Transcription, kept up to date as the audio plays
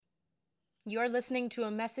You're listening to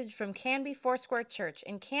a message from Canby Foursquare Church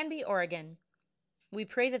in Canby, Oregon. We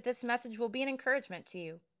pray that this message will be an encouragement to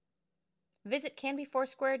you. Visit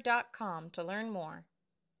canbyfoursquare.com to learn more.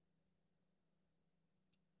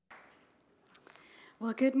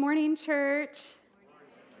 Well, good morning, church.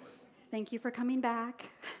 Thank you for coming back.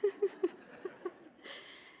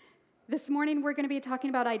 This morning, we're going to be talking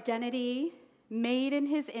about identity, made in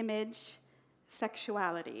his image,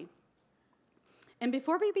 sexuality. And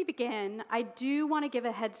before we begin, I do want to give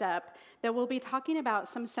a heads up that we'll be talking about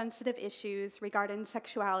some sensitive issues regarding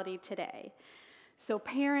sexuality today. So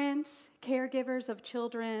parents, caregivers of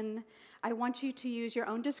children, I want you to use your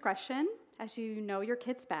own discretion as you know your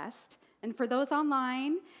kids best. And for those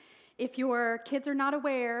online, if your kids are not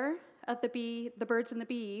aware of the birds and the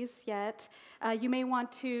bees yet, you may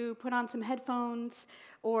want to put on some headphones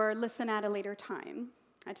or listen at a later time.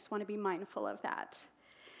 I just want to be mindful of that.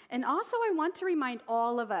 And also, I want to remind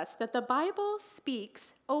all of us that the Bible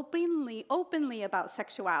speaks openly about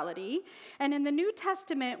sexuality. And in the New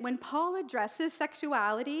Testament, when Paul addresses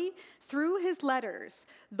sexuality through his letters,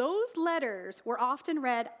 those letters were often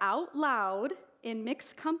read out loud in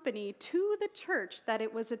mixed company to the church that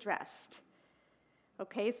it was addressed.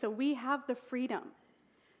 Okay, so we have the freedom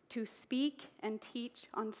to speak and teach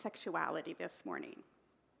on sexuality this morning.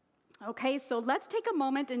 Okay, so let's take a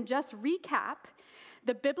moment and just recap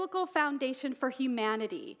the biblical foundation for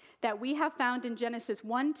humanity that we have found in Genesis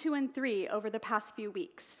 1, 2, and 3 over the past few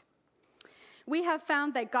weeks. We have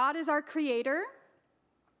found that God is our creator,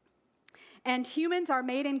 and humans are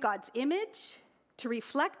made in God's image to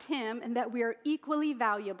reflect him, and that we are equally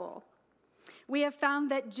valuable. We have found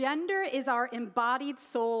that gender is our embodied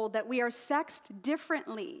soul, that we are sexed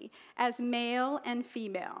differently as male and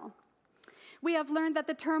female. We have learned that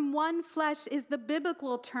the term one flesh is the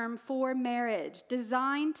biblical term for marriage,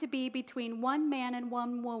 designed to be between one man and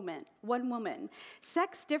one woman.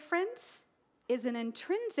 Sex difference is an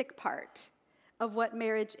intrinsic part of what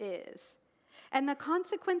marriage is. And the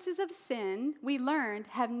consequences of sin, we learned,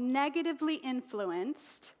 have negatively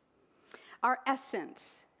influenced our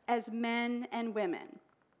essence as men and women.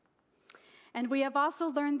 And we have also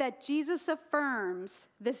learned that Jesus affirms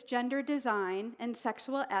this gender design and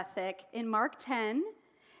sexual ethic in Mark 10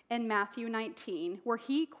 and Matthew 19, where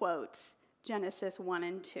he quotes Genesis 1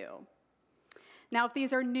 and 2. Now, if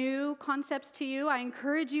these are new concepts to you, I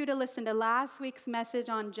encourage you to listen to last week's message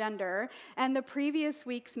on gender and the previous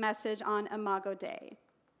week's message on Imago Dei.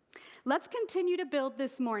 Let's continue to build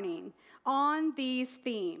this morning on these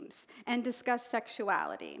themes and discuss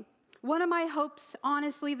sexuality. One of my hopes,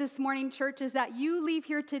 honestly, this morning, church, is that you leave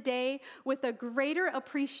here today with a greater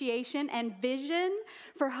appreciation and vision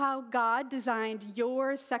for how God designed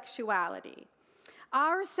your sexuality.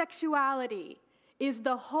 Our sexuality is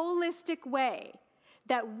the holistic way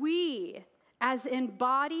that we, as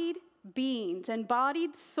embodied beings,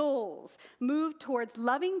 embodied souls, move towards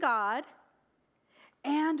loving God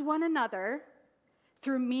and one another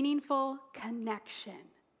through meaningful connection.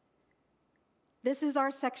 This is our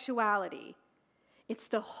sexuality. It's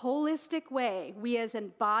the holistic way we as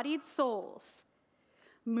embodied souls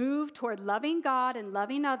move toward loving God and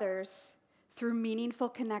loving others through meaningful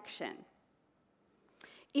connection.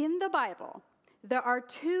 In the Bible, there are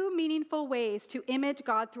two meaningful ways to image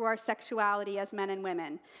God through our sexuality as men and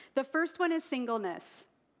women. The first one is singleness.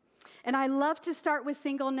 And I love to start with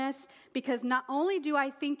singleness because not only do I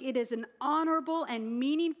think it is an honorable and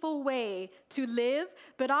meaningful way to live,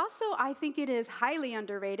 but also I think it is highly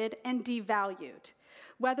underrated and devalued,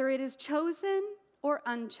 whether it is chosen or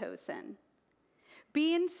unchosen.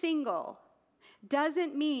 Being single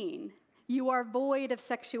doesn't mean you are void of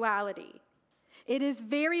sexuality. It is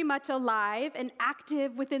very much alive and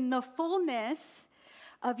active within the fullness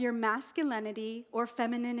of your masculinity or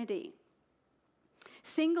femininity.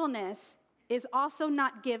 Singleness is also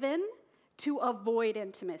not given to avoid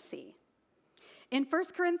intimacy. In 1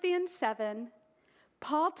 Corinthians 7,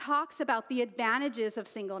 Paul talks about the advantages of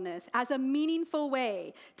singleness as a meaningful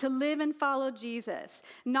way to live and follow Jesus.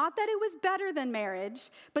 Not that it was better than marriage,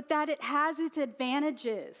 but that it has its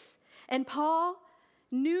advantages. And Paul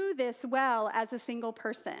knew this well as a single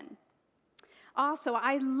person. Also,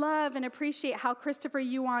 I love and appreciate how Christopher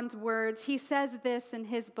Yuan's words, he says this in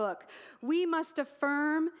his book, we must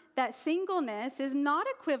affirm that singleness is not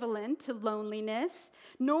equivalent to loneliness,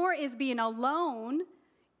 nor is being alone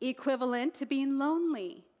equivalent to being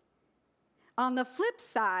lonely. On the flip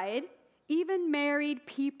side, even married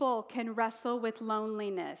people can wrestle with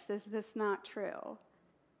loneliness. Is this not true?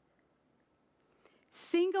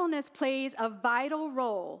 Singleness plays a vital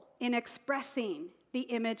role in expressing the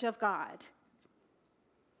image of God.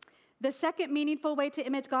 The second meaningful way to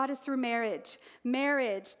image God is through marriage.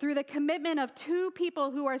 Marriage, through the commitment of two people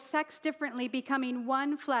who are sexed differently, becoming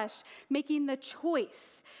one flesh, making the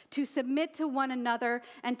choice to submit to one another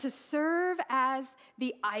and to serve as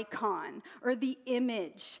the icon or the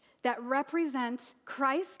image that represents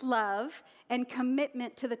Christ's love and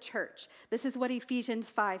commitment to the church. This is what Ephesians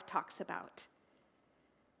 5 talks about.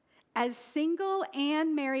 As single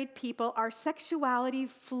and married people, our sexuality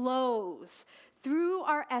flows through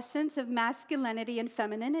our essence of masculinity and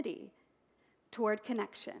femininity toward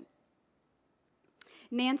connection.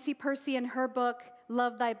 Nancy Percy, in her book,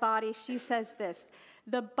 Love Thy Body, she says this: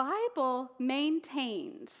 the Bible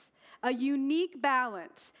maintains a unique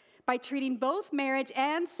balance by treating both marriage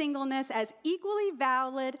and singleness as equally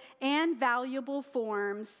valid and valuable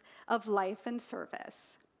forms of life and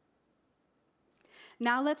service.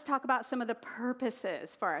 Now let's talk about some of the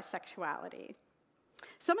purposes for our sexuality.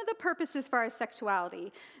 Some of the purposes for our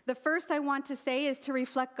sexuality. The first I want to say is to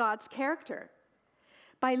reflect God's character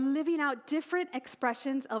by living out different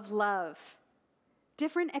expressions of love.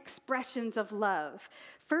 Different expressions of love.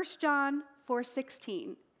 1 John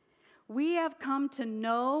 4:16. We have come to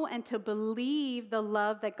know and to believe the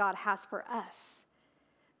love that God has for us.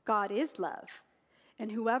 God is love,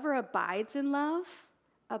 and whoever abides in love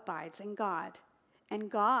abides in God, and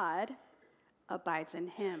God abides in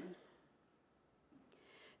him.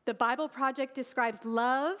 The Bible Project describes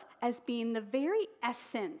love as being the very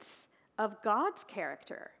essence of God's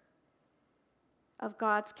character.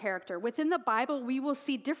 Within the Bible, we will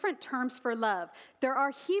see different terms for love. There are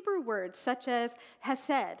Hebrew words such as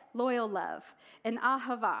hesed, loyal love, and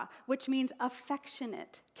ahava, which means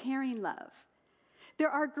affectionate, caring love. There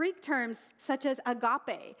are Greek terms such as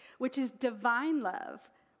agape, which is divine love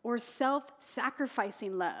or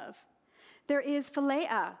self-sacrificing love. There is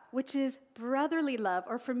philia, which is brotherly love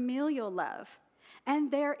or familial love.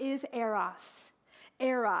 And there is eros.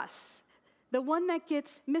 Eros, the one that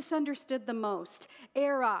gets misunderstood the most.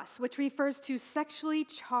 Eros, which refers to sexually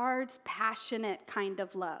charged, passionate kind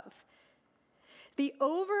of love. The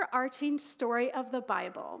overarching story of the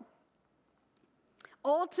Bible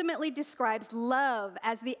ultimately describes love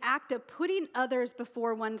as the act of putting others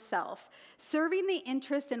before oneself, serving the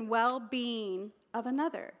interest and well-being of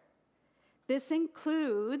another. This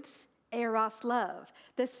includes eros love,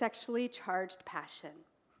 the sexually charged passion.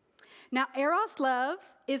 Now, eros love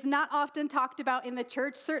is not often talked about in the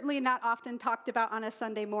church, certainly not often talked about on a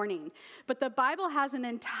Sunday morning. But the Bible has an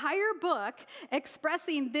entire book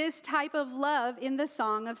expressing this type of love in the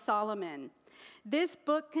Song of Solomon. This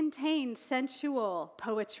book contains sensual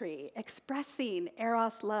poetry expressing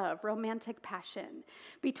eros love, romantic passion,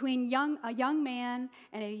 between a young man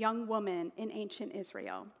and a young woman in ancient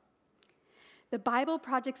Israel. The Bible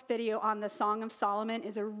Project's video on the Song of Solomon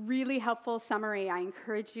is a really helpful summary. I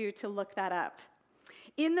encourage you to look that up.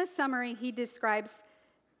 In the summary, he describes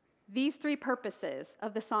these three purposes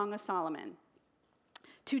of the Song of Solomon: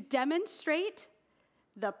 to demonstrate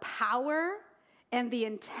the power and the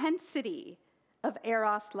intensity of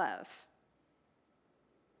eros love.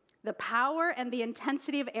 The power and the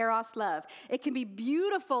intensity of eros love. It can be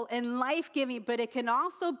beautiful and life-giving, but it can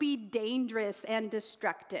also be dangerous and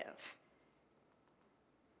destructive.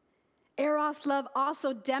 Eros love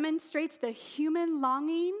also demonstrates the human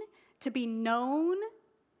longing to be known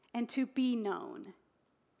and to be known.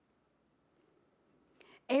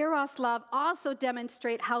 Eros love also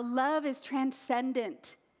demonstrates how love is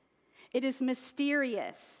transcendent. It is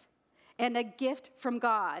mysterious and a gift from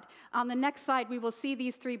God. On the next slide, we will see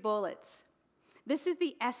these three bullets. This is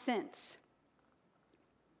the essence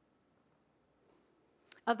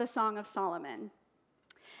of the Song of Solomon.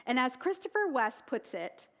 And as Christopher West puts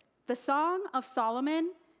it, the Song of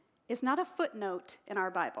Solomon is not a footnote in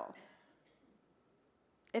our Bible.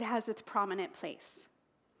 It has its prominent place.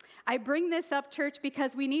 I bring this up, church,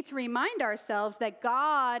 because we need to remind ourselves that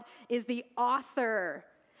God is the author,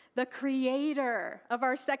 the creator of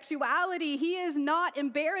our sexuality. He is not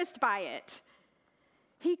embarrassed by it.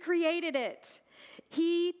 He created it.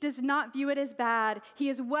 He does not view it as bad. He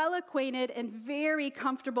is well acquainted and very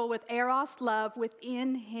comfortable with eros love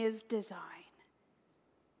within his design.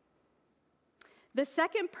 The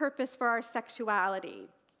second purpose for our sexuality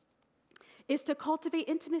is to cultivate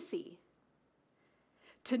intimacy,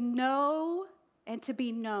 to know and to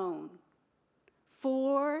be known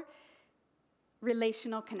for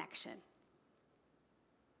relational connection.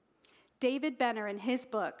 David Benner, in his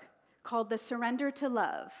book called The Surrender to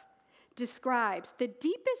Love, describes the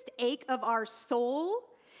deepest ache of our soul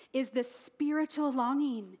is the spiritual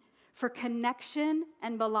longing for connection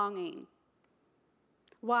and belonging.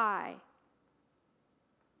 Why?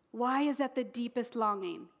 Why is that the deepest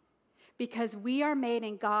longing? because we are made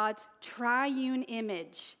in God's triune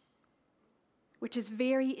image, which is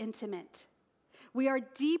very intimate. We are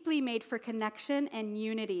deeply made for connection and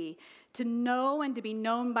unity, to know and to be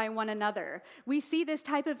known by one another. We see this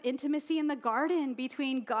type of intimacy in the garden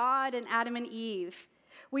between God and Adam and Eve.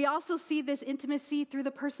 We also see this intimacy through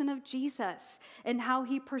the person of Jesus and how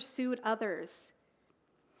he pursued others.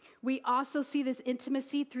 We also see this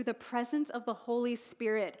intimacy through the presence of the Holy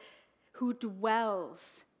Spirit, who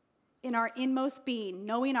dwells in our inmost being,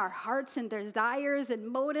 knowing our hearts and desires and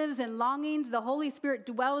motives and longings. The Holy Spirit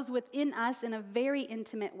dwells within us in a very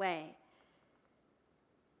intimate way.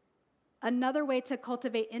 Another way to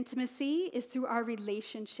cultivate intimacy is through our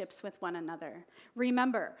relationships with one another.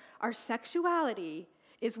 Remember, our sexuality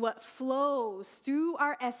is what flows through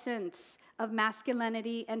our essence of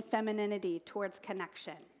masculinity and femininity towards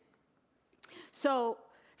connection. So,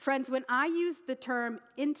 friends, when I use the term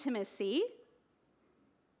intimacy,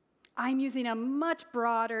 I'm using a much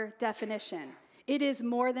broader definition. It is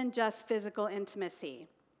more than just physical intimacy.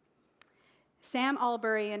 Sam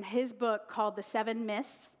Allberry, in his book called The 7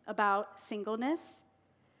 Myths About Singleness,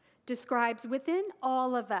 describes within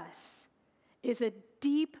all of us is a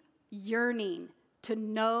deep yearning to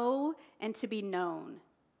know and to be known.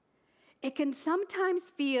 It can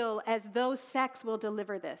sometimes feel as though sex will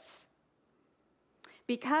deliver this,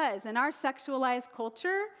 because in our sexualized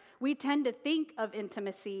culture, we tend to think of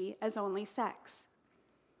intimacy as only sex.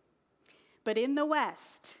 But in the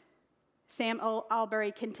West, Sam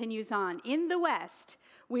Allberry continues on, in the West,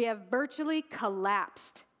 we have virtually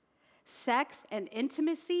collapsed sex and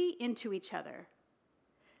intimacy into each other.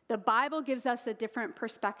 The Bible gives us a different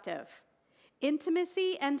perspective.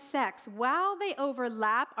 Intimacy and sex, while they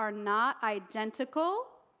overlap, are not identical,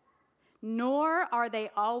 nor are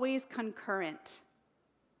they always concurrent.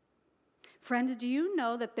 Friends, do you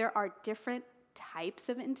know that there are different types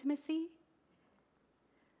of intimacy?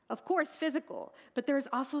 Of course, physical, but there's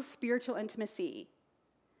also spiritual intimacy.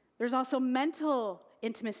 There's also mental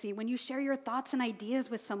intimacy when you share your thoughts and ideas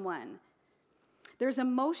with someone. There's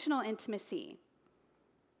emotional intimacy.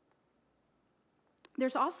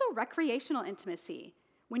 There's also recreational intimacy.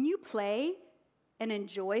 When you play and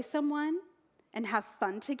enjoy someone and have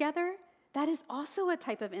fun together, that is also a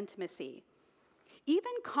type of intimacy.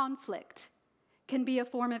 Even conflict can be a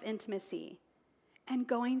form of intimacy, and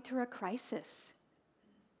going through a crisis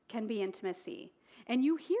can be intimacy. And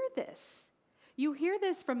you hear this. You hear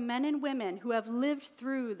this from men and women who have lived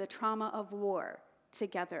through the trauma of war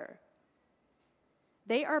together.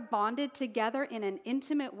 They are bonded together in an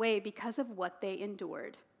intimate way because of what they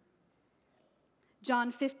endured.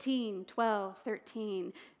 John 15, 12,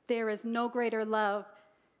 13, there is no greater love,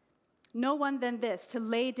 no one than this, to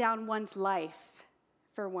lay down one's life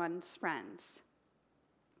for one's friends.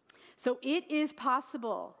 So it is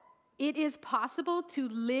possible to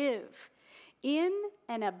live in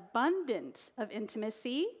an abundance of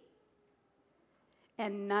intimacy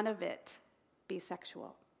and none of it be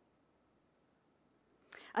sexual.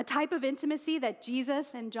 A type of intimacy that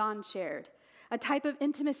Jesus and John shared, a type of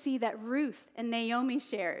intimacy that Ruth and Naomi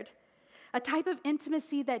shared, a type of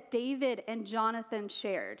intimacy that David and Jonathan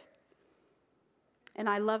shared. And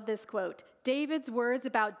I love this quote. David's words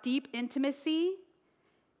about deep intimacy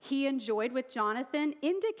he enjoyed with Jonathan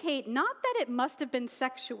indicate not that it must have been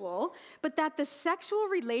sexual, but that the sexual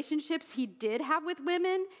relationships he did have with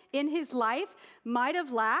women in his life might have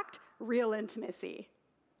lacked real intimacy.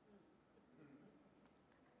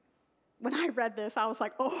 When I read this, I was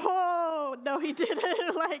like, oh, no, he didn't.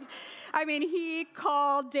 He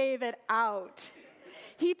called David out.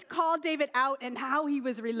 He called David out and how he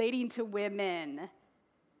was relating to women.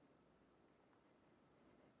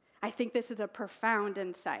 I think this is a profound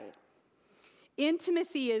insight.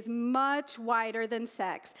 Intimacy is much wider than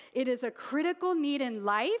sex. It is a critical need in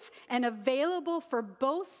life and available for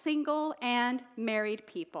both single and married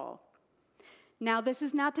people. Now, this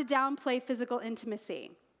is not to downplay physical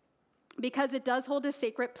intimacy, because it does hold a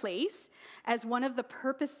sacred place as one of the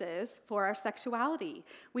purposes for our sexuality.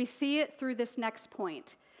 We see it through this next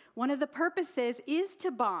point. One of the purposes is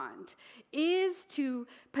to bond, is to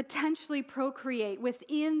potentially procreate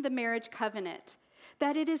within the marriage covenant,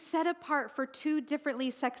 that it is set apart for two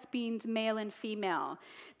differently sexed beings, male and female.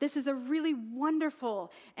 This is a really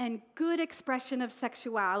wonderful and good expression of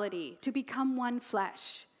sexuality, to become one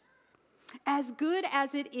flesh. As good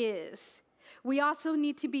as it is, we also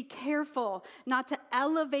need to be careful not to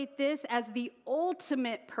elevate this as the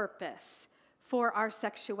ultimate purpose for our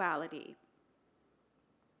sexuality.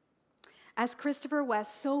 As Christopher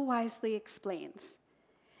West so wisely explains,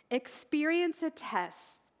 experience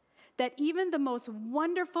attests that even the most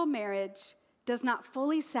wonderful marriage does not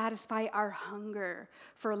fully satisfy our hunger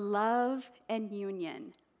for love and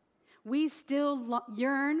union. We still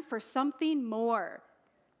yearn for something more.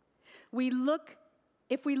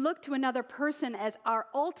 If we look to another person as our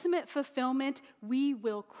ultimate fulfillment, we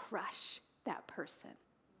will crush that person.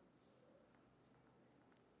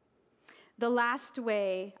 The last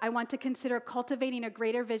way I want to consider cultivating a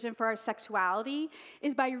greater vision for our sexuality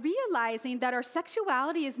is by realizing that our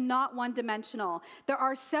sexuality is not one-dimensional. There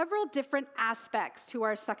are several different aspects to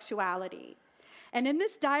our sexuality. And in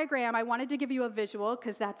this diagram, I wanted to give you a visual,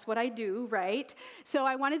 because that's what I do, right? So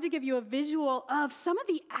I wanted to give you a visual of some of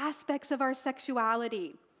the aspects of our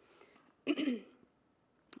sexuality.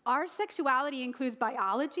 Our sexuality includes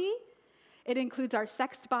biology. It includes our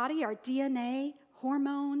sexed body, our DNA,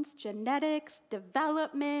 hormones, genetics,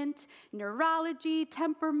 development, neurology,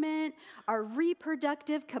 temperament, our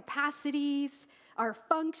reproductive capacities, our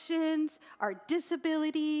functions, our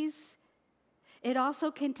disabilities. It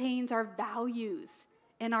also contains our values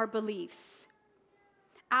and our beliefs.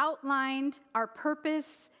 Outlined our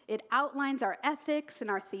purpose, it outlines our ethics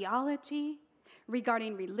and our theology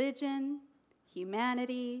regarding religion,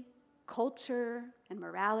 humanity, culture, and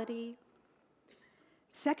morality.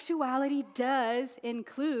 Sexuality does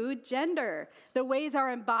include gender, the ways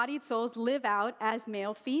our embodied souls live out as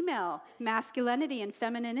male, female, masculinity and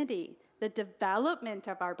femininity, the development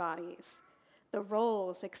of our bodies, the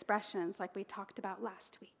roles, expressions like we talked about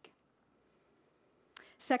last week.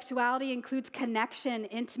 Sexuality includes connection,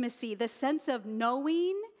 intimacy, the sense of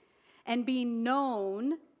knowing and being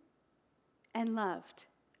known and loved,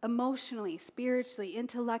 emotionally, spiritually,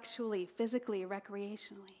 intellectually, physically,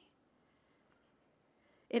 recreationally.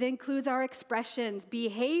 It includes our expressions,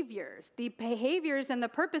 behaviors. The behaviors and the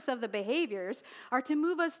purpose of the behaviors are to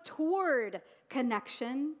move us toward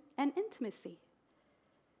connection and intimacy.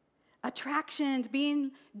 Attractions,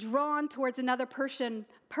 being drawn towards another person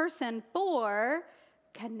for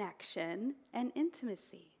connection and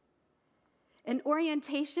intimacy. And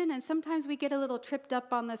orientation, and sometimes we get a little tripped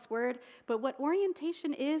up on this word, but what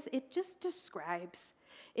orientation is, it just describes.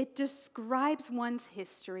 It describes one's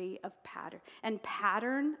history of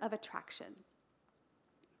pattern of attraction.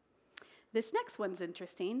 This next one's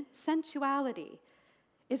interesting. Sensuality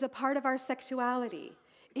is a part of our sexuality.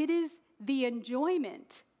 It is the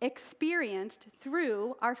enjoyment experienced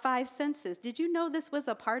through our five senses. Did you know this was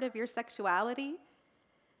a part of your sexuality?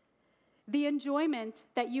 The enjoyment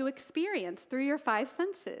that you experience through your five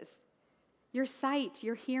senses. Your sight,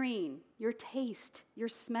 your hearing, your taste, your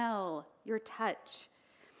smell, your touch.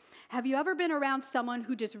 Have you ever been around someone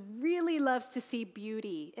who just really loves to see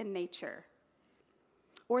beauty in nature?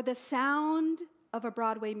 Or the sound of a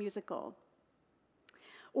Broadway musical?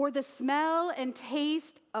 Or the smell and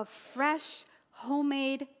taste of fresh,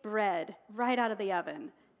 homemade bread right out of the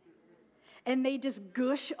oven? And they just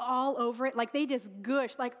gush all over it, like they just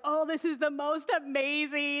gush, like, oh, this is the most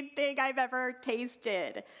amazing thing I've ever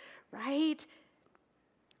tasted, right?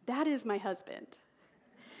 That is my husband.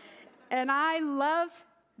 And I love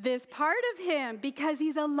this part of him because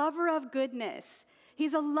he's a lover of goodness.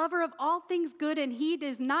 He's a lover of all things good, and he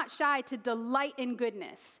is not shy to delight in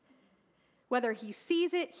goodness. Whether he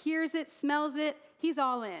sees it, hears it, smells it, he's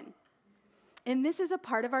all in. And this is a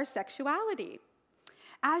part of our sexuality.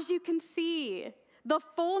 As you can see, the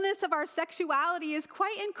fullness of our sexuality is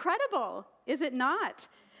quite incredible, is it not?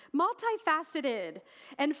 Multifaceted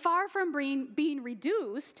and far from being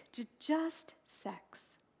reduced to just sex.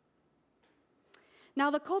 Now,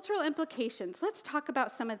 the cultural implications, let's talk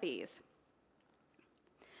about some of these.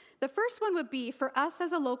 The first one would be for us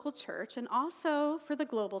as a local church and also for the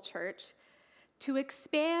global church to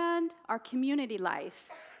expand our community life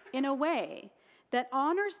in a way that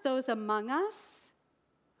honors those among us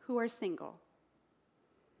who are single.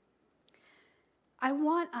 I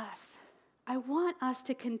want us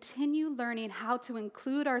to continue learning how to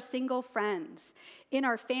include our single friends in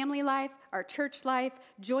our family life, our church life,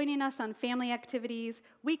 joining us on family activities,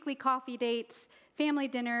 weekly coffee dates, family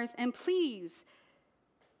dinners, and please,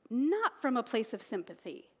 not from a place of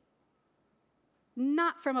sympathy.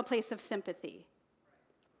 Not from a place of sympathy,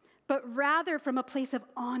 but rather from a place of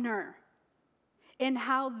honor in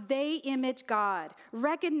how they image God,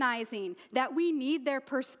 recognizing that we need their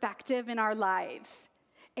perspective in our lives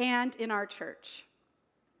and in our church.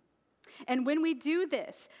 And when we do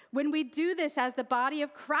this as the body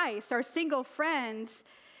of Christ, our single friends,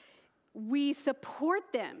 we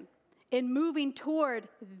support them in moving toward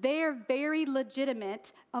their very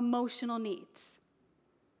legitimate emotional needs.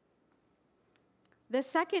 The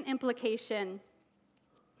second implication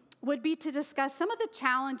would be to discuss some of the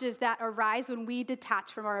challenges that arise when we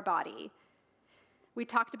detach from our body. We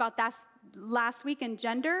talked about that last week in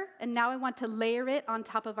gender, and now I want to layer it on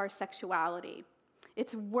top of our sexuality.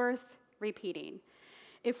 It's worth repeating.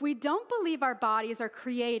 If we don't believe our bodies are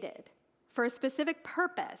created for a specific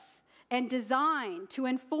purpose and designed to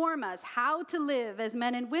inform us how to live as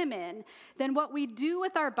men and women, then what we do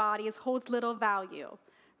with our bodies holds little value,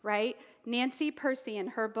 right? Nancy Percy, in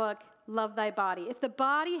her book, Love Thy Body. If the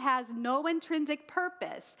body has no intrinsic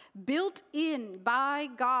purpose built in by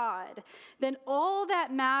God, then all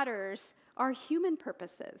that matters are human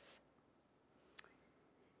purposes.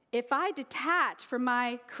 If I detach from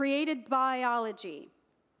my created biology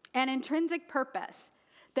and intrinsic purpose,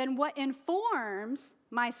 then what informs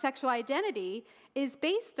my sexual identity is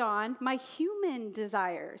based on my human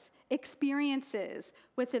desires, experiences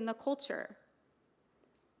within the culture.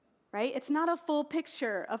 Right? It's not a full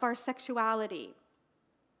picture of our sexuality.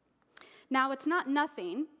 Now, it's not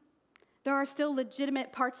nothing. There are still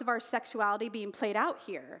legitimate parts of our sexuality being played out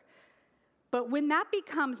here. But when that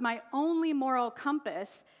becomes my only moral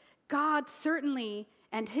compass, God certainly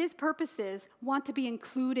and his purposes want to be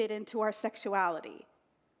included into our sexuality.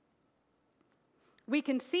 We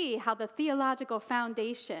can see how the theological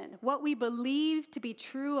foundation, what we believe to be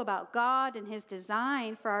true about God and his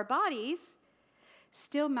design for our bodies,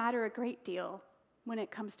 still matter a great deal when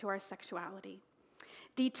it comes to our sexuality.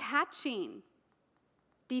 Detaching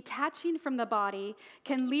from the body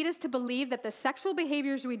can lead us to believe that the sexual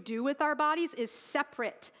behaviors we do with our bodies is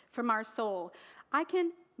separate from our soul. I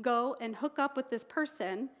can go and hook up with this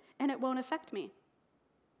person and it won't affect me.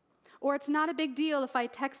 Or it's not a big deal if I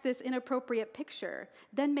text this inappropriate picture,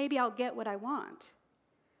 then maybe I'll get what I want.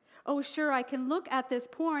 Oh, sure, I can look at this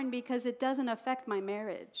porn because it doesn't affect my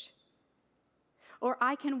marriage. Or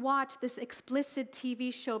I can watch this explicit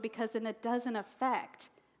TV show because then it doesn't affect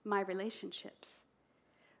my relationships,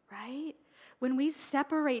 right? When we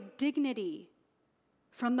separate dignity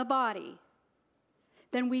from the body,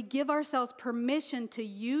 then we give ourselves permission to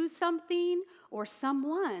use something or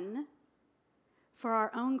someone for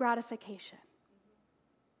our own gratification.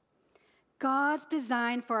 God's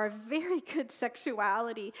design for our very good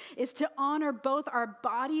sexuality is to honor both our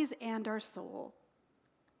bodies and our soul.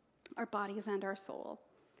 Our bodies and our soul.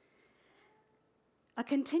 A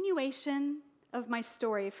continuation of my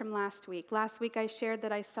story from last week. Last week I shared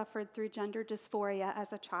that I suffered through gender dysphoria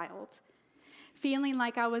as a child, feeling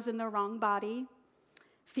like I was in the wrong body,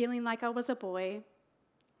 feeling like I was a boy.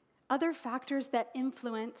 Other factors that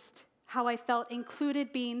influenced how I felt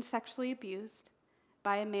included being sexually abused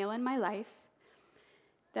by a male in my life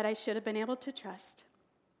that I should have been able to trust.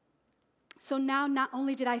 So now not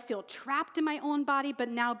only did I feel trapped in my own body, but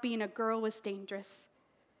now being a girl was dangerous.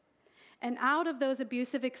 And out of those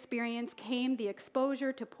abusive experiences came the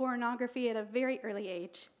exposure to pornography at a very early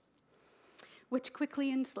age, which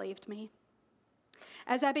quickly enslaved me.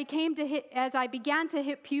 As I began to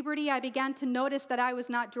hit puberty, I began to notice that I was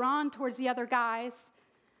not drawn towards the other guys,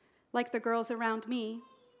 like the girls around me,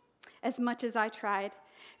 as much as I tried.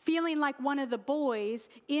 Feeling like one of the boys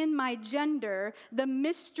in my gender, the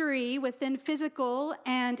mystery within physical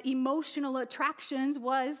and emotional attractions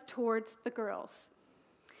was towards the girls.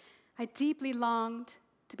 I deeply longed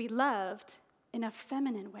to be loved in a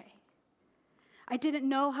feminine way. I didn't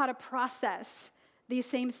know how to process these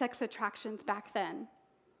same-sex attractions back then.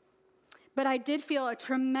 But I did feel a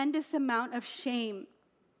tremendous amount of shame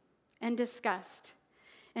and disgust.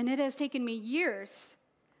 And it has taken me years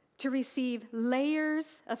to receive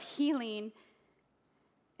layers of healing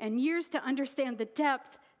and years to understand the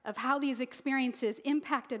depth of how these experiences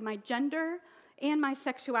impacted my gender and my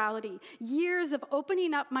sexuality. Years of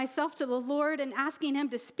opening up myself to the Lord and asking him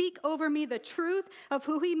to speak over me the truth of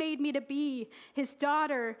who he made me to be, his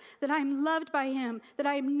daughter, that I'm loved by him, that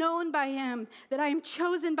I am known by him, that I am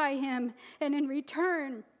chosen by him. And in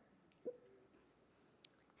return,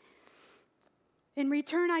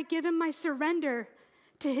 I give him my surrender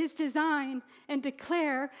to his design and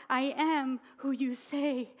declare, I am who you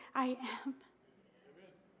say I am.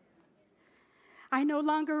 I no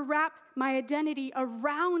longer wrap my identity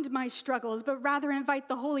around my struggles, but rather invite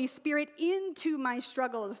the Holy Spirit into my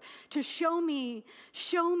struggles to show me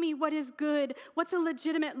what is good, what's a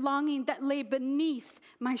legitimate longing that lay beneath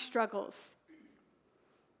my struggles.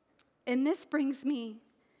 And this brings me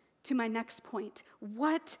to my next point.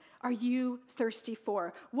 What are you thirsty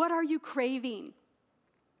for? What are you craving?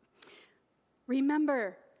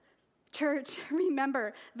 Remember, church,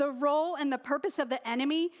 the role and the purpose of the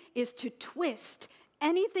enemy is to twist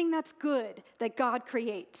anything that's good that God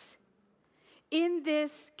creates. In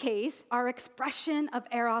this case, our expression of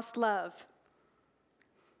eros love.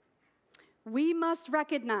 We must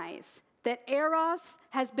recognize that eros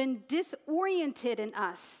has been disoriented in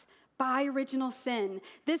us by original sin.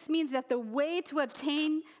 This means that the way to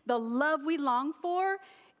obtain the love we long for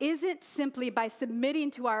isn't simply by submitting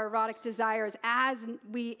to our erotic desires as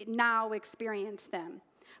we now experience them.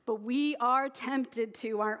 But we are tempted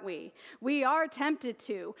to, aren't we? We are tempted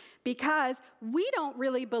to because we don't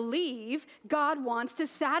really believe God wants to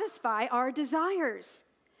satisfy our desires.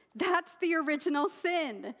 That's the original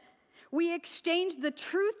sin. We exchanged the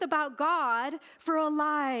truth about God for a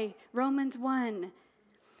lie, Romans 1.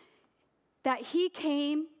 That he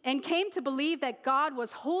came to believe that God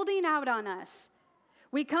was holding out on us.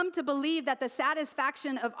 We come to believe that the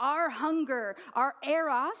satisfaction of our hunger, our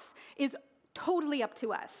eros, is totally up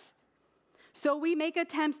to us. So we make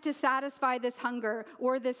attempts to satisfy this hunger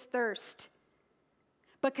or this thirst,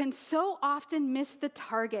 but can so often miss the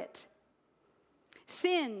target.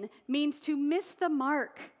 Sin means to miss the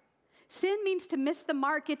mark. Sin means to miss the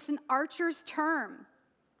mark. It's an archer's term.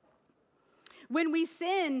 When we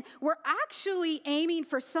sin, we're actually aiming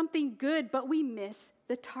for something good, but we miss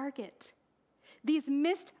the target. These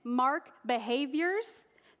missed mark behaviors,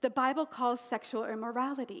 the Bible calls sexual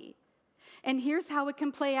immorality. And here's how it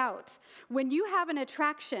can play out. When you have an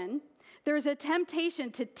attraction, there's a temptation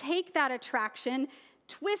to take that attraction,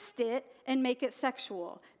 twist it, and make it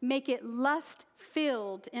sexual, make it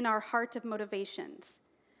lust-filled in our heart of motivations.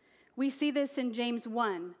 We see this in James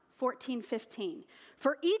 1, 14, 15.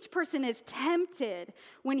 For each person is tempted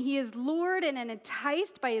when he is lured and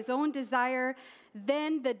enticed by his own desire,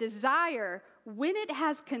 then the desire, when it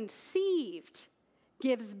has conceived,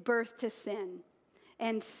 gives birth to sin.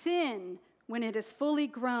 And sin, when it is fully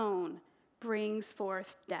grown, brings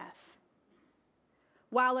forth death.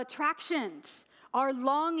 While attractions are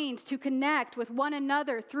longings to connect with one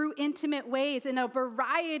another through intimate ways in a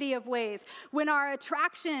variety of ways, when our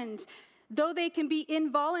attractions, though they can be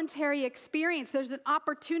involuntary experience, there's an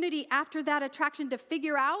opportunity after that attraction to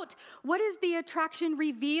figure out what is the attraction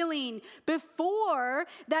revealing before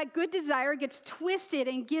that good desire gets twisted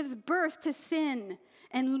and gives birth to sin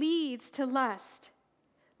and leads to lust.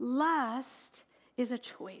 Lust is a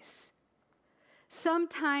choice.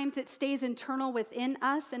 Sometimes it stays internal within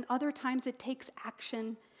us, and other times it takes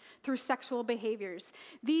action through sexual behaviors.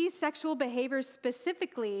 These sexual behaviors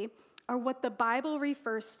specifically are what the Bible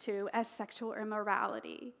refers to as sexual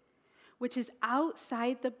immorality, which is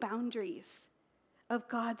outside the boundaries of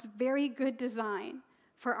God's very good design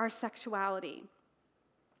for our sexuality.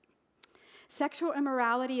 Sexual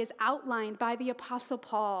immorality is outlined by the Apostle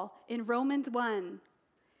Paul in Romans 1,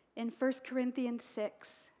 in 1 Corinthians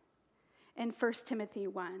 6, and 1 Timothy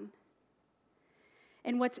 1.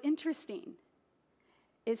 And what's interesting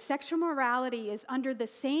is sexual morality is under the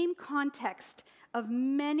same context of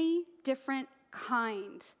many different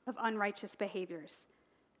kinds of unrighteous behaviors,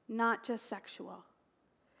 not just sexual.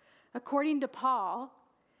 According to Paul,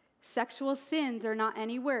 sexual sins are not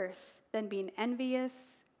any worse than being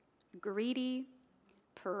envious, greedy,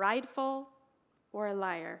 prideful, or a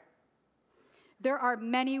liar. There are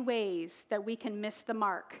many ways that we can miss the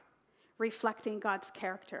mark, reflecting God's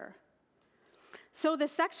character. So the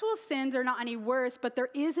sexual sins are not any worse, but there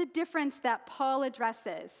is a difference that Paul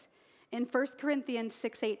addresses in 1 Corinthians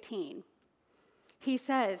 6:18. He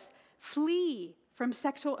says, flee from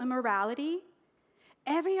sexual immorality.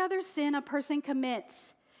 Every other sin a person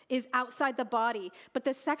commits is outside the body, but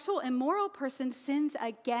the sexual immoral person sins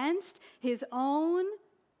against his own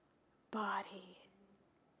body.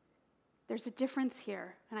 There's a difference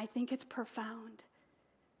here, and I think it's profound.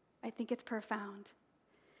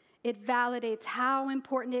 It validates how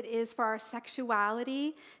important it is for our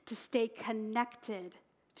sexuality to stay connected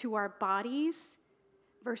to our bodies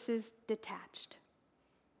versus detached.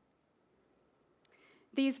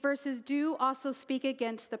 These verses do also speak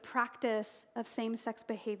against the practice of same-sex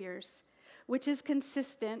behaviors, which is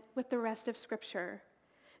consistent with the rest of Scripture.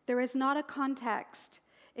 There is not a context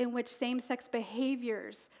in which same-sex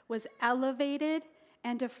behaviors was elevated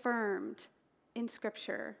and affirmed in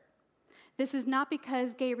Scripture. This is not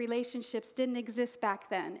because gay relationships didn't exist back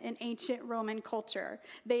then in ancient Roman culture.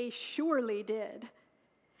 They surely did.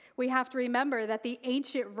 We have to remember that the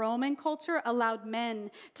ancient Roman culture allowed men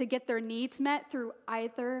to get their needs met through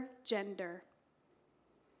either gender,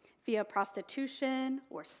 via prostitution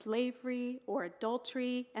or slavery or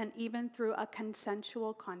adultery, and even through a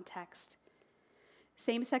consensual context.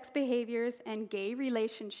 Same-sex behaviors and gay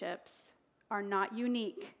relationships are not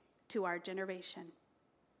unique to our generation.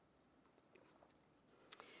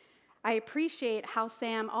 I appreciate how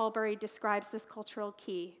Sam Allberry describes this cultural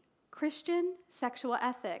key. Christian sexual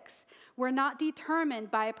ethics were not determined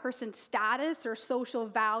by a person's status or social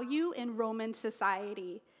value in Roman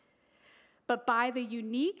society. but by the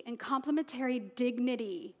unique and complementary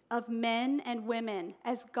dignity of men and women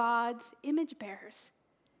as God's image bearers.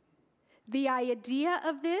 The idea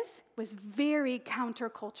of this was very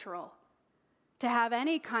countercultural. To have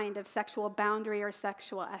any kind of sexual boundary or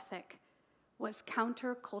sexual ethic was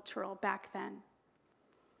countercultural back then.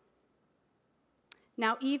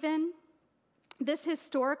 Now, even this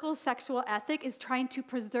historical sexual ethic is trying to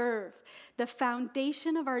preserve the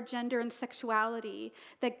foundation of our gender and sexuality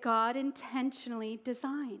that God intentionally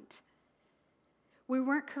designed. We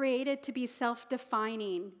weren't created to be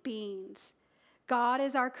self-defining beings. God,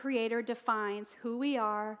 as our creator, defines who we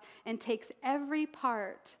are and takes every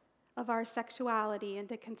part of our sexuality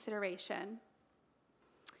into consideration.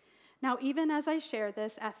 Now, even as I share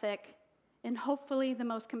this ethic in hopefully the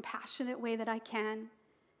most compassionate way that I can,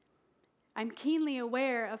 I'm keenly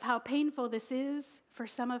aware of how painful this is for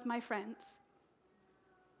some of my friends.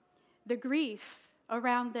 The grief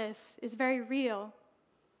around this is very real,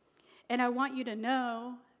 and I want you to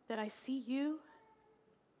know that I see you,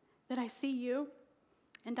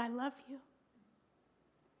 and I love you.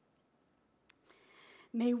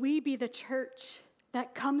 May we be the church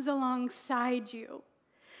that comes alongside you.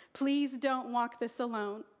 Please don't walk this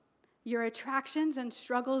alone. Your attractions and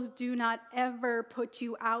struggles do not ever put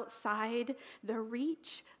you outside the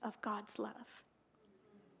reach of God's love.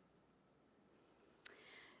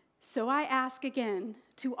 So I ask again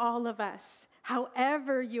to all of us,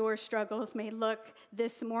 however your struggles may look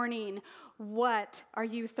this morning, what are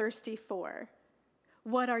you thirsty for?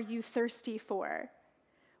 What are you thirsty for?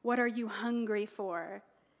 What are you hungry for?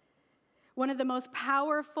 One of the most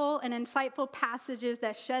powerful and insightful passages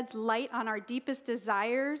that sheds light on our deepest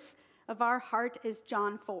desires of our heart is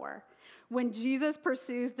John 4, when Jesus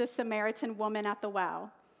pursues the Samaritan woman at the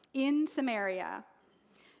well in Samaria.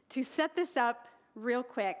 To set this up real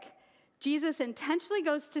quick, Jesus intentionally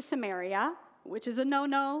goes to Samaria, which is a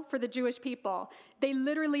no-no for the Jewish people. They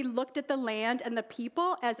literally looked at the land and the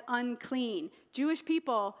people as unclean. Jewish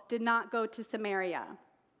people did not go to Samaria.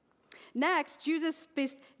 Next, Jesus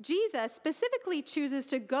specifically chooses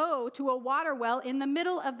to go to a water well in the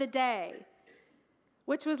middle of the day,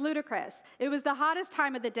 which was ludicrous. It was the hottest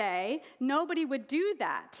time of the day. Nobody would do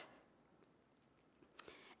that.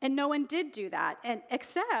 And no one did do that,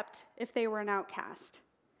 except if they were an outcast.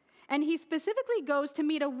 And he specifically goes to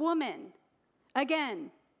meet a woman.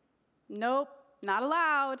 Again, nope, not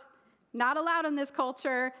allowed. Not allowed in this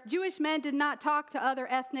culture. Jewish men did not talk to other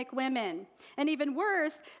ethnic women. And even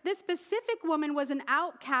worse, this specific woman was an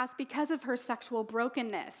outcast because of her sexual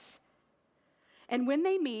brokenness. And when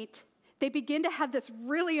they meet, they begin to have this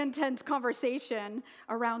really intense conversation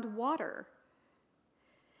around water.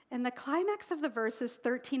 And the climax of the verses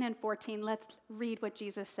 13 and 14, let's read what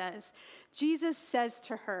Jesus says. Jesus says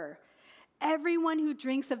to her, "Everyone who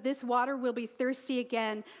drinks of this water will be thirsty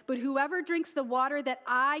again, but whoever drinks the water that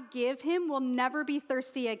I give him will never be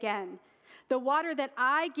thirsty again. The water that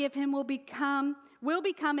I give him will become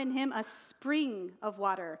in him a spring of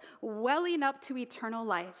water, welling up to eternal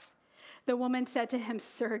life." The woman said to him,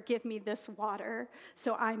 "Sir, give me this water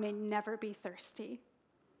so I may never be thirsty."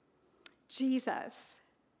 Jesus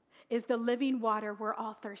is the living water we're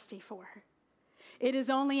all thirsty for. It is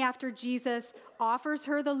only after Jesus offers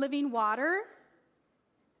her the living water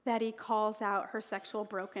that he calls out her sexual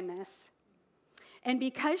brokenness. And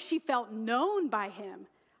because she felt known by him,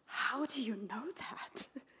 how do you know that?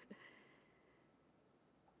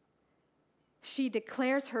 She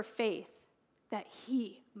declares her faith that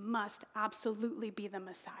he must absolutely be the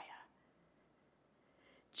Messiah.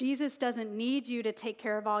 Jesus doesn't need you to take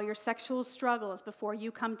care of all your sexual struggles before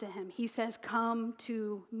you come to him. He says, "Come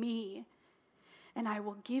to me, and I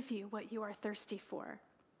will give you what you are thirsty for."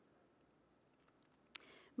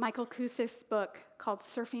 Michael Cusick's book called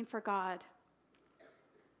Surfing for God,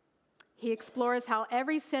 he explores how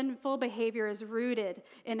every sinful behavior is rooted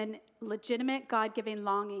in a legitimate God-given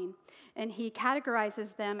longing, and he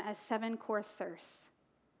categorizes them as 7 core thirsts.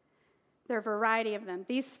 There are a variety of them.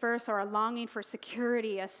 These first are a longing for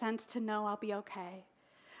security, a sense to know I'll be okay,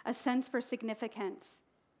 a sense for significance,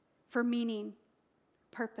 for meaning,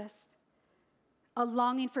 purpose, a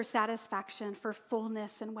longing for satisfaction, for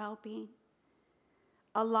fullness and well-being,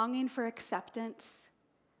 a longing for acceptance,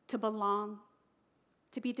 to belong,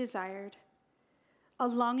 to be desired, a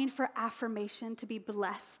longing for affirmation, to be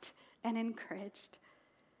blessed and encouraged,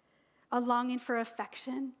 a longing for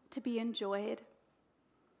affection, to be enjoyed,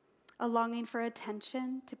 a longing for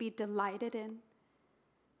attention, to be delighted in,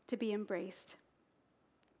 to be embraced.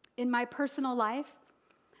 In my personal life,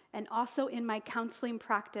 and also in my counseling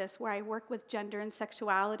practice where I work with gender and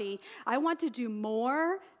sexuality, I want to do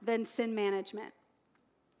more than sin management.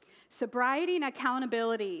 Sobriety and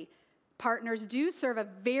accountability partners do serve a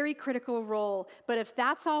very critical role, but if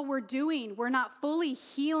that's all we're doing, we're not fully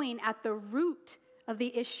healing at the root of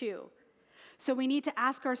the issue. So we need to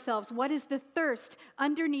ask ourselves, what is the thirst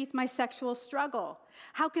underneath my sexual struggle?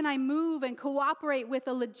 How can I move and cooperate with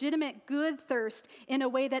a legitimate good thirst in a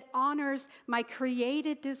way that honors my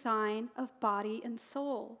created design of body and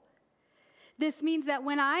soul? This means that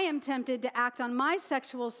when I am tempted to act on my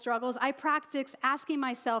sexual struggles, I practice asking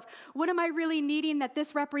myself, what am I really needing that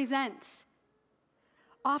this represents?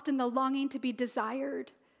 Often the longing to be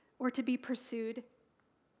desired or to be pursued.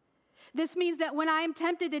 This means that when I am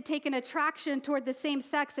tempted to take an attraction toward the same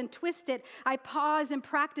sex and twist it, I pause and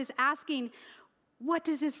practice asking, what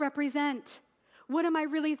does this represent? What am I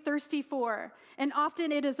really thirsty for? And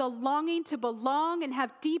often it is a longing to belong and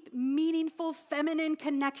have deep, meaningful feminine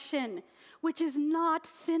connection, which is not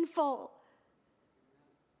sinful.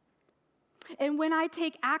 And when I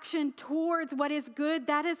take action towards what is good,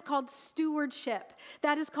 that is called stewardship.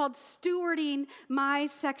 That is called stewarding my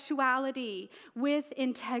sexuality with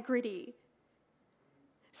integrity.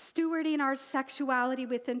 Stewarding our sexuality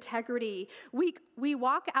with integrity. We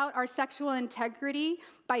walk out our sexual integrity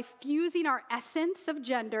by fusing our essence of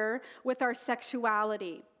gender with our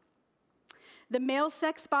sexuality. The male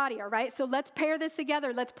sex body, all right? So let's pair this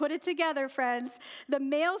together. Let's put it together, friends. The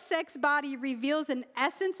male sex body reveals an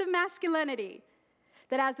essence of masculinity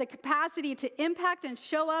that has the capacity to impact and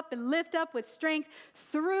show up and lift up with strength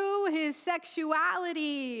through his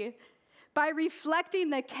sexuality by reflecting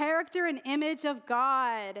the character and image of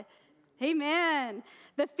God. Amen.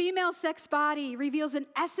 The female sex body reveals an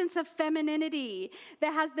essence of femininity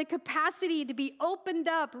that has the capacity to be opened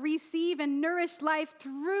up, receive, and nourish life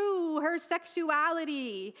through her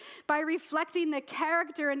sexuality by reflecting the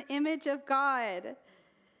character and image of God.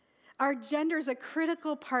 Our gender is a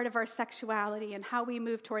critical part of our sexuality and how we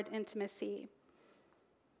move toward intimacy.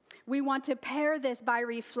 We want to pair this by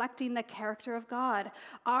reflecting the character of God.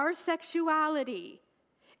 Our sexuality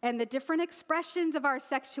and the different expressions of our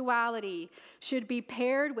sexuality should be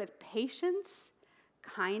paired with patience,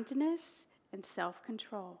 kindness, and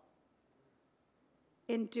self-control.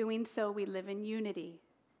 In doing so, we live in unity.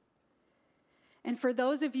 And for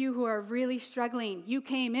those of you who are really struggling, you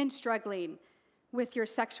came in struggling with your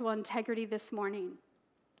sexual integrity this morning.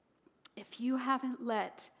 If you haven't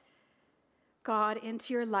let God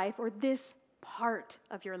into your life or this part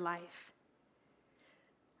of your life,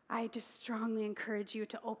 I just strongly encourage you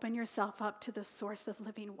to open yourself up to the source of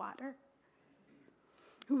living water,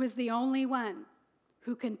 who is the only one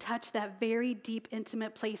who can touch that very deep,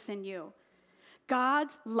 intimate place in you.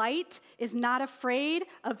 God's light is not afraid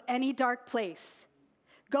of any dark place.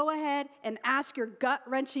 Go ahead and ask your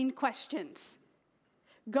gut-wrenching questions.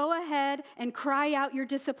 Go ahead and cry out your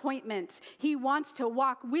disappointments. He wants to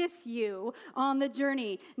walk with you on the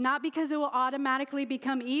journey, not because it will automatically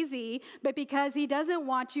become easy, but because he doesn't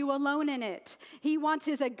want you alone in it. He wants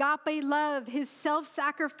his agape love, his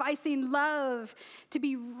self-sacrificing love to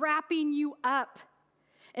be wrapping you up.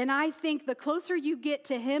 And I think the closer you get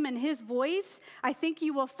to him and his voice, I think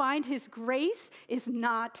you will find his grace is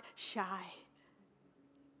not shy.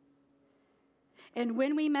 And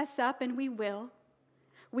when we mess up, and we will,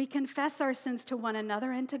 we confess our sins to one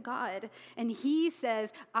another and to God. And he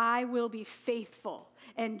says, I will be faithful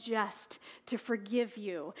and just to forgive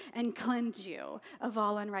you and cleanse you of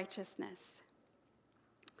all unrighteousness.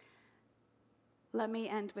 Let me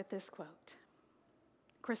end with this quote.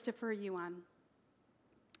 Christopher Yuan.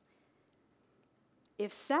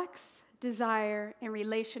 If sex, desire, and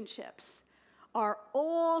relationships are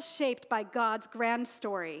all shaped by God's grand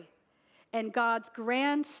story, and God's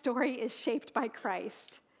grand story is shaped by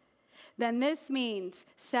Christ, then this means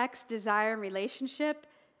sex, desire, and relationship,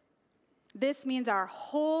 this means our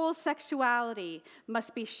whole sexuality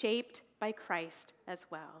must be shaped by Christ as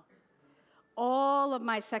well. All of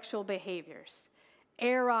my sexual behaviors,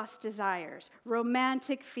 eros desires,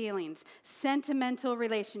 romantic feelings, sentimental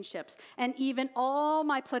relationships, and even all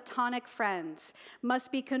my platonic friends must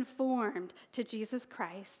be conformed to Jesus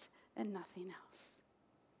Christ and nothing else.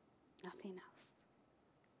 Nothing else.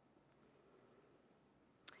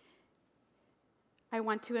 I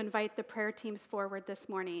want to invite the prayer teams forward this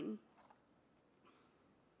morning.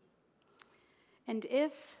 And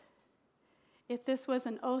if this was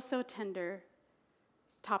an oh so tender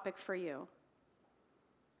topic for you,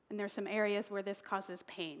 and there's some areas where this causes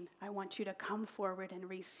pain, I want you to come forward and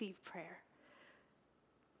receive prayer.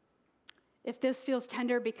 If this feels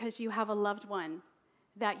tender because you have a loved one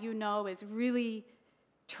that you know is really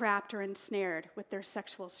trapped or ensnared with their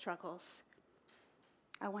sexual struggles,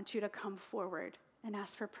 I want you to come forward and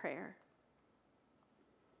ask for prayer.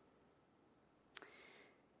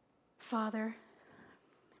 Father,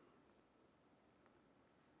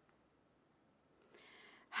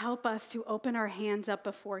 help us to open our hands up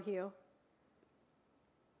before you,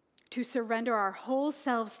 to surrender our whole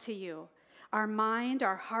selves to you, our mind,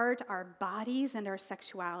 our heart, our bodies, and our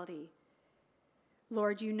sexuality.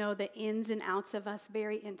 Lord, you know the ins and outs of us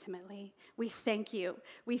very intimately. We thank you.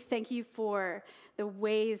 We thank you for the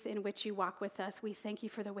ways in which you walk with us. We thank you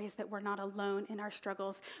for the ways that we're not alone in our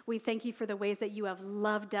struggles. We thank you for the ways that you have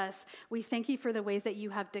loved us. We thank you for the ways that you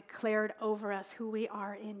have declared over us who we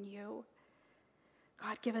are in you.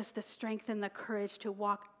 God, give us the strength and the courage to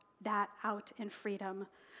walk that out in freedom.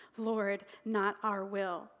 Lord, not our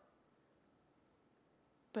will,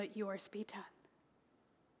 but yours be done.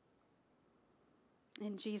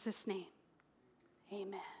 In Jesus' name,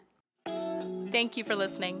 amen. Thank you for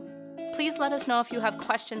listening. Please let us know if you have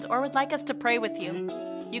questions or would like us to pray with you.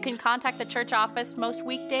 You can contact the church office most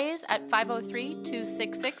weekdays at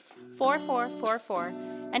 503-266-4444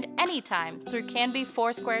 and anytime through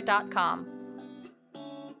canbyfoursquare.com.